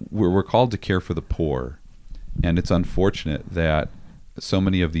we're called to care for the poor, and it's unfortunate that so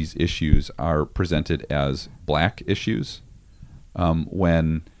many of these issues are presented as black issues,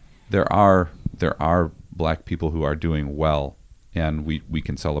 when there are black people who are doing well, and we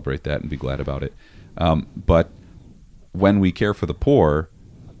can celebrate that and be glad about it. But when we care for the poor,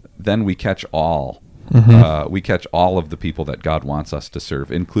 then we catch all. We catch all of the people that God wants us to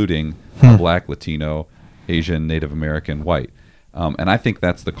serve, including black, Latino, Asian, Native American, white. And I think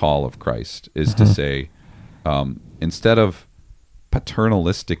that's the call of Christ, is to say, instead of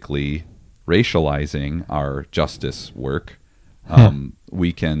paternalistically racializing our justice work,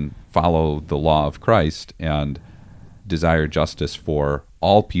 we can follow the law of Christ and desire justice for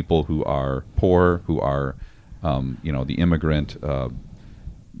all people who are poor, who are, the immigrant,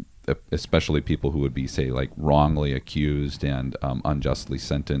 especially people who would be, say, like wrongly accused and unjustly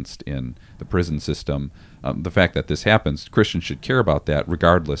sentenced in the prison system. The fact that this happens, Christians should care about that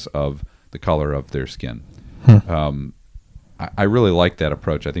regardless of the color of their skin. I really like that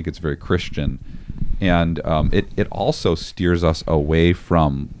approach. I think it's very Christian, and it also steers us away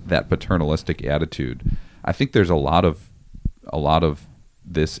from that paternalistic attitude. I think there's a lot of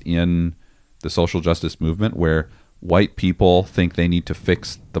this in the social justice movement, where white people think they need to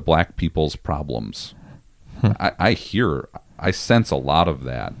fix the black people's problems. I sense a lot of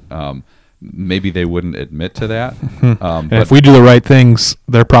that. Maybe they wouldn't admit to that. And if we do the right things,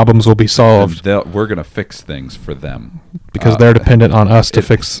 their problems will be solved. We're going to fix things for them. Because they're dependent on us to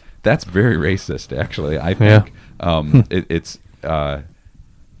fix. That's very racist, actually. I think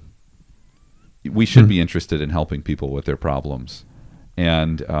we should be interested in helping people with their problems.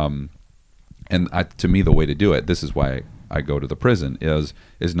 And to me, the way to do it, this is why I go to the prison, is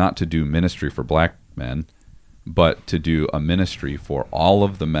not to do ministry for black men, but to do a ministry for all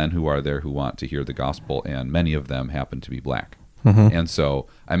of the men who are there who want to hear the gospel, and many of them happen to be black. And so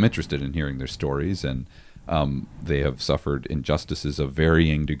I'm interested in hearing their stories, and they have suffered injustices of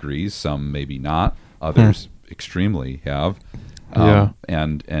varying degrees. Some maybe not, others extremely have.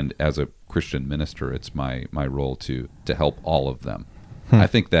 And as a Christian minister, it's my role to help all of them. I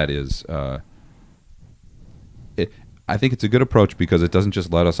think that is, I think it's a good approach because it doesn't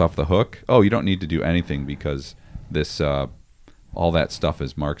just let us off the hook. Oh, you don't need to do anything because this all that stuff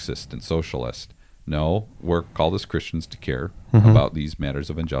is Marxist and socialist. No, we're called as Christians to care about these matters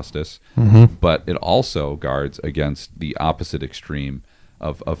of injustice, but it also guards against the opposite extreme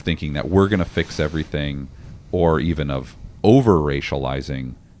of thinking that we're going to fix everything, or even of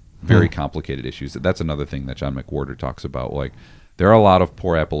over-racializing very complicated issues. That's another thing that John McWhorter talks about. Like, there are a lot of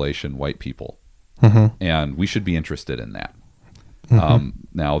poor Appalachian white people, and we should be interested in that.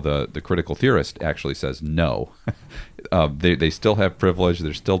 Now, the critical theorist actually says no. They still have privilege.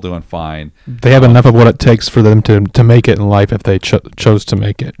 They're still doing fine. They have enough of what it takes for them to make it in life if they chose to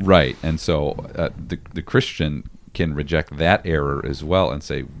make it. Right. And so the Christian can reject that error as well and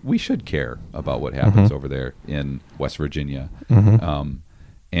say, we should care about what happens over there in West Virginia.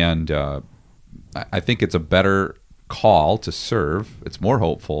 And I think it's a better call to serve. It's more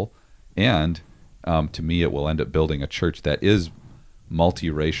hopeful. And to me, it will end up building a church that is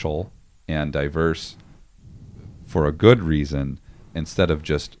multiracial and diverse for a good reason, instead of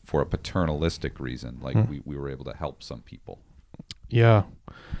just for a paternalistic reason, like we were able to help some people. Yeah.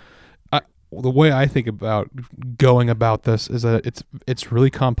 The way I think about going about this is that it's really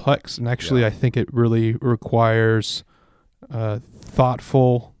complex, and actually I think it really requires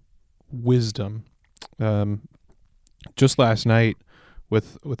thoughtful wisdom. Just last night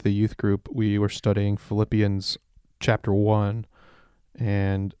with the youth group, we were studying Philippians chapter 1,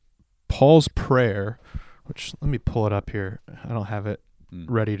 and Paul's prayer, which, let me pull it up here. I don't have it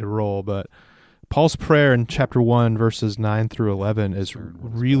ready to roll, but Paul's prayer in chapter 1, verses 9 through 11 is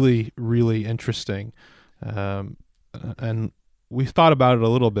really, really interesting. And we thought about it a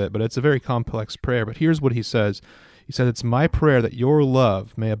little bit, but it's a very complex prayer. But here's what he says. He said, "It's my prayer that your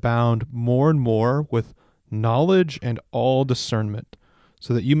love may abound more and more with knowledge and all discernment,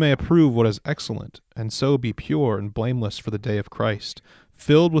 so that you may approve what is excellent, and so be pure and blameless for the day of Christ,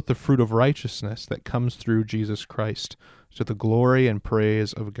 filled with the fruit of righteousness that comes through Jesus Christ, to the glory and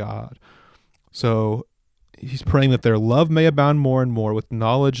praise of God." So he's praying that their love may abound more and more with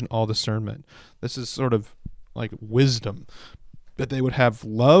knowledge and all discernment. This is sort of like wisdom, that they would have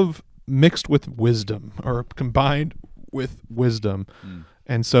love mixed with wisdom, or combined with wisdom.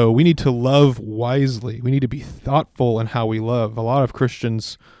 And so we need to love wisely. We need to be thoughtful in how we love. A lot of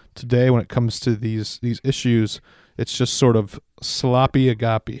Christians today, when it comes to these issues, it's just sort of sloppy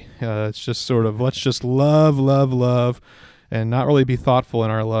agape. It's just sort of, let's just love, and not really be thoughtful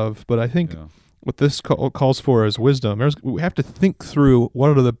in our love. But I think what this calls for is wisdom. We have to think through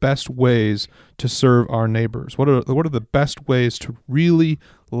what are the best ways to serve our neighbors. What are the best ways to really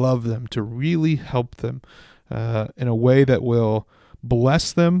love them, to really help them in a way that will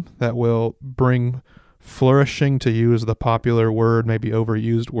bless them, that will bring flourishing, to use the popular word, maybe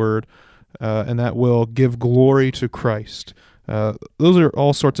overused word, and that will give glory to Christ. Those are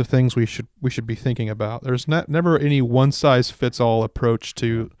all sorts of things we should be thinking about. There's never any one-size-fits-all approach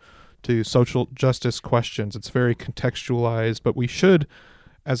to social justice questions. It's very contextualized, but we should,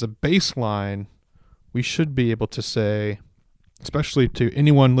 as a baseline, we should be able to say, especially to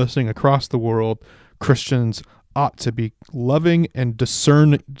anyone listening across the world, Christians ought to be loving and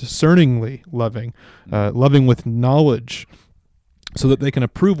discerningly loving, loving with knowledge, so that they can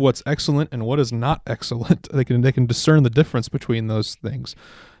approve what's excellent and what is not excellent. They can discern the difference between those things.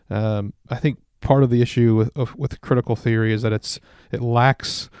 I think part of the issue with critical theory is that it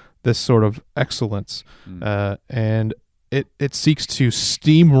lacks this sort of excellence, and it seeks to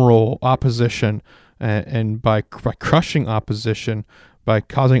steamroll opposition, and by crushing opposition, by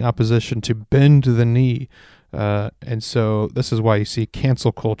causing opposition to bend the knee. And so this is why you see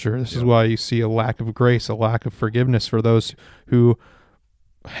cancel culture. This is why you see a lack of grace, a lack of forgiveness for those who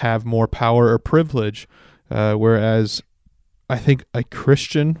have more power or privilege. Whereas I think a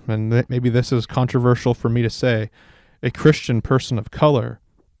Christian, and maybe this is controversial for me to say, a Christian person of color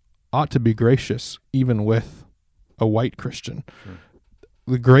ought to be gracious even with a white Christian. Sure.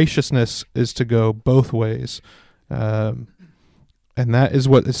 The graciousness is to go both ways. And that is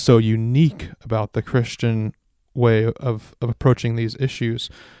what is so unique about the Christian way of approaching these issues.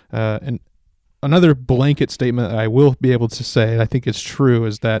 And another blanket statement that I will be able to say, and I think it's true,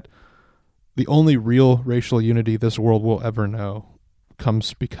 is that the only real racial unity this world will ever know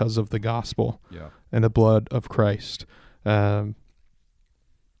comes because of the gospel and the blood of Christ.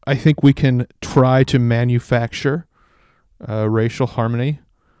 I think we can try to manufacture racial harmony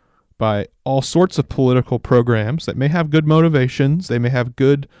by all sorts of political programs that may have good motivations, they may have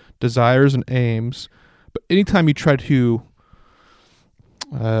good desires and aims, but anytime you try to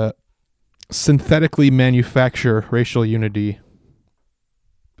synthetically manufacture racial unity,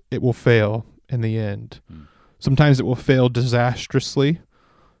 it will fail in the end. Sometimes it will fail disastrously.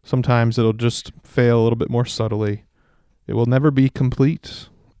 Sometimes it'll just fail a little bit more subtly. It will never be complete.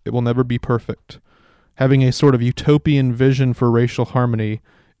 It will never be perfect. Having a sort of utopian vision for racial harmony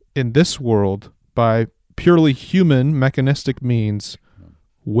in this world by purely human mechanistic means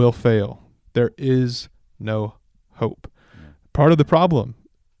will fail. There is no hope. Part of the problem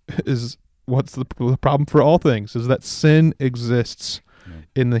is what's the problem for all things is that sin exists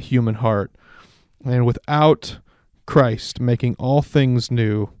in the human heart. And without Christ making all things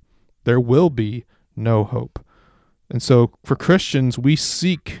new, there will be no hope. And so for Christians, we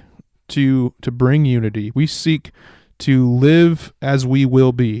seek to bring unity. We seek to live as we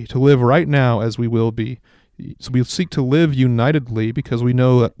will be, to live right now as we will be. So we seek to live unitedly because we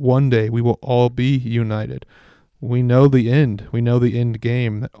know that one day we will all be united. We know the end. We know the end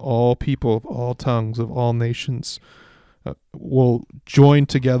game, that all people of all tongues, of all nations will join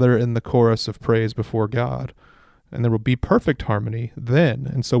together in the chorus of praise before God. And there will be perfect harmony then.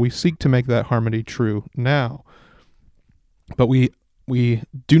 And so we seek to make that harmony true now. But we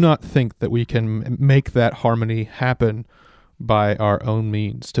do not think that we can make that harmony happen by our own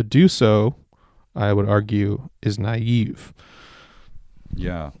means. To do so, I would argue, is naive.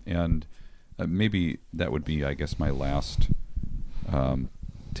 Yeah, and maybe that would be, I guess, my last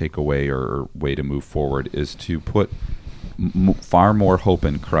takeaway or way to move forward is to put far more hope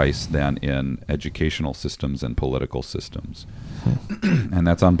in Christ than in educational systems and political systems. And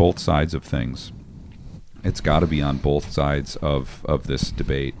that's on both sides of things. It's got to be on both sides of this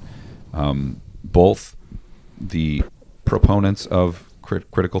debate. Both the proponents of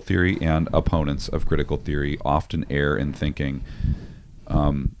critical theory and opponents of critical theory often err in thinking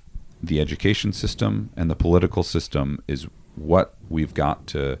the education system and the political system is what we've got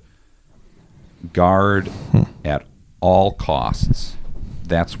to guard at all costs.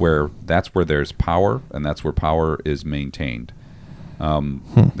 That's where there's power, and that's where power is maintained.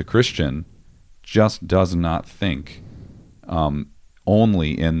 The Christian just does not think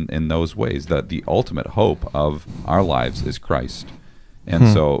only in those ways. That the ultimate hope of our lives is Christ. And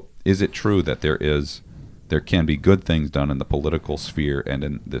so is it true that there can be good things done in the political sphere and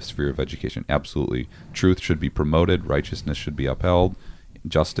in the sphere of education? Absolutely. Truth should be promoted, righteousness should be upheld,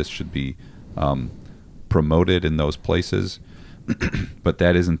 justice should be promoted in those places. But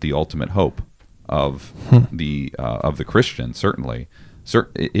that isn't the ultimate hope of the Christian, certainly.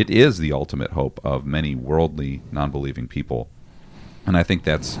 It is the ultimate hope of many worldly, non-believing people. And I think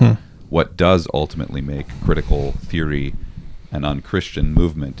that's what does ultimately make critical theory an unchristian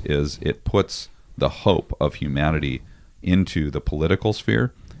movement, is it puts the hope of humanity into the political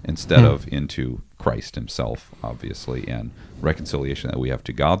sphere instead of into Christ himself, obviously, and reconciliation that we have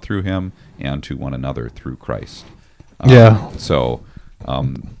to God through him and to one another through Christ. So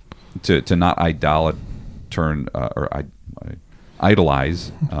to not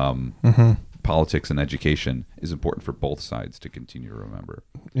idolize politics and education is important for both sides to continue to remember.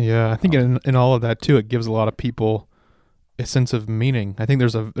 Yeah, I think in all of that too, it gives a lot of people a sense of meaning. I think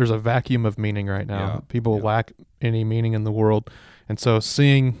there's a vacuum of meaning right now. Yeah. People lack any meaning in the world, and so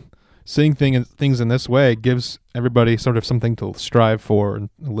seeing things in this way gives everybody sort of something to strive for and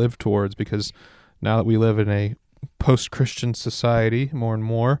live towards. Because now that we live in a post-Christian society, more and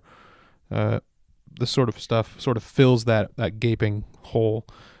more, this sort of stuff sort of fills that gaping hole.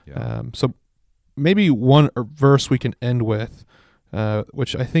 Yeah. So maybe one verse we can end with,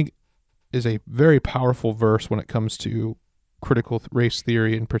 which I think is a very powerful verse when it comes to critical race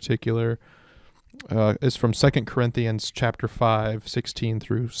theory in particular, is from 2 Corinthians chapter 5, 16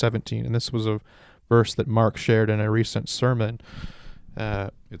 through 17. And this was a verse that Mark shared in a recent sermon.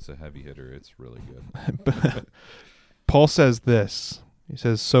 It's a heavy hitter. It's really good. Paul says this. He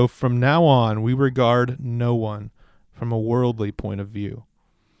says, "So from now on we regard no one from a worldly point of view.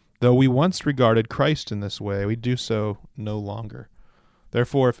 Though we once regarded Christ in this way, we do so no longer.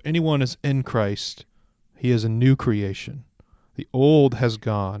 Therefore, if anyone is in Christ, he is a new creation. The old has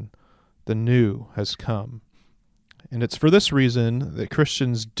gone, the new has come." And it's for this reason that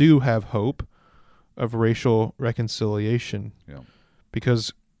Christians do have hope of racial reconciliation. Yeah.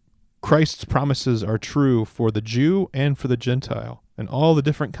 Because Christ's promises are true for the Jew and for the Gentile, and all the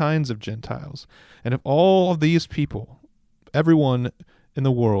different kinds of Gentiles. And if all of these people, everyone in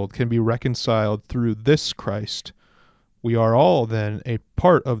the world, can be reconciled through this Christ, we are all then a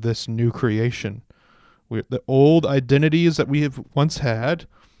part of this new creation, The old identities that we have once had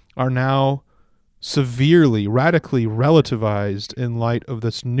are now severely, radically relativized in light of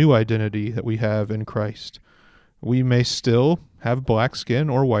this new identity that we have in Christ. We may still have black skin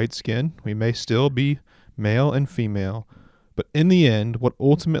or white skin. We may still be male and female. But in the end, what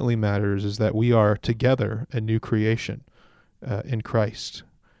ultimately matters is that we are together a new creation in Christ.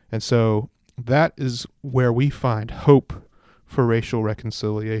 And so that is where we find hope for racial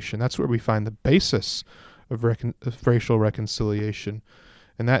reconciliation. That's where we find the basis of racial reconciliation.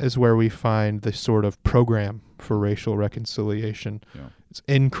 And that is where we find the sort of program for racial reconciliation. Yeah. It's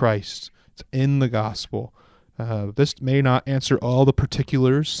in Christ. It's in the gospel. This may not answer all the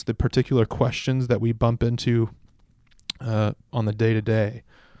particulars, the particular questions that we bump into on the day-to-day.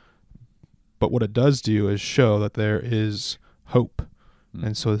 But what it does do is show that there is hope.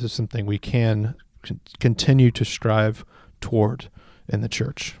 And so this is something we can continue to strive toward in the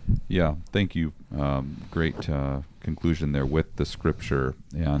church. Yeah, thank you. Great conclusion there with the scripture.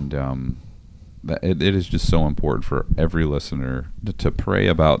 And it is just so important for every listener to pray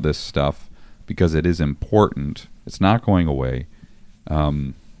about this stuff, because it is important. It's not going away.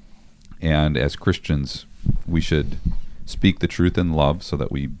 And as Christians, we should speak the truth in love so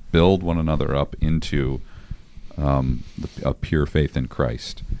that we build one another up into a pure faith in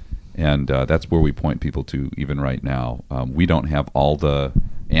Christ. And that's where we point people to even right now. We don't have all the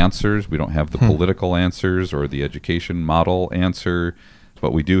answers. We don't have the political answers or the education model answer,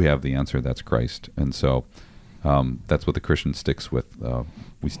 but we do have the answer. That's Christ. And so that's what the Christian sticks with.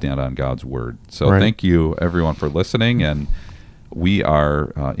 We stand on God's word. So Thank you, everyone, for listening. And we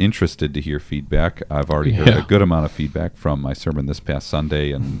are interested to hear feedback. I've already heard a good amount of feedback from my sermon this past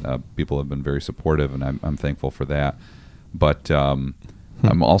Sunday, and people have been very supportive, and I'm thankful for that. But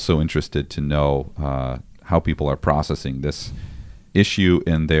I'm also interested to know how people are processing this issue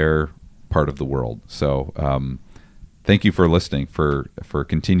in their part of the world. So thank you for listening, for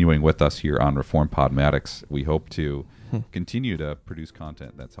continuing with us here on Reformed Podmatics. We hope to continue to produce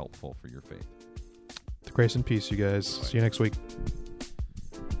content that's helpful for your faith. Grace and peace, you guys. See you next week.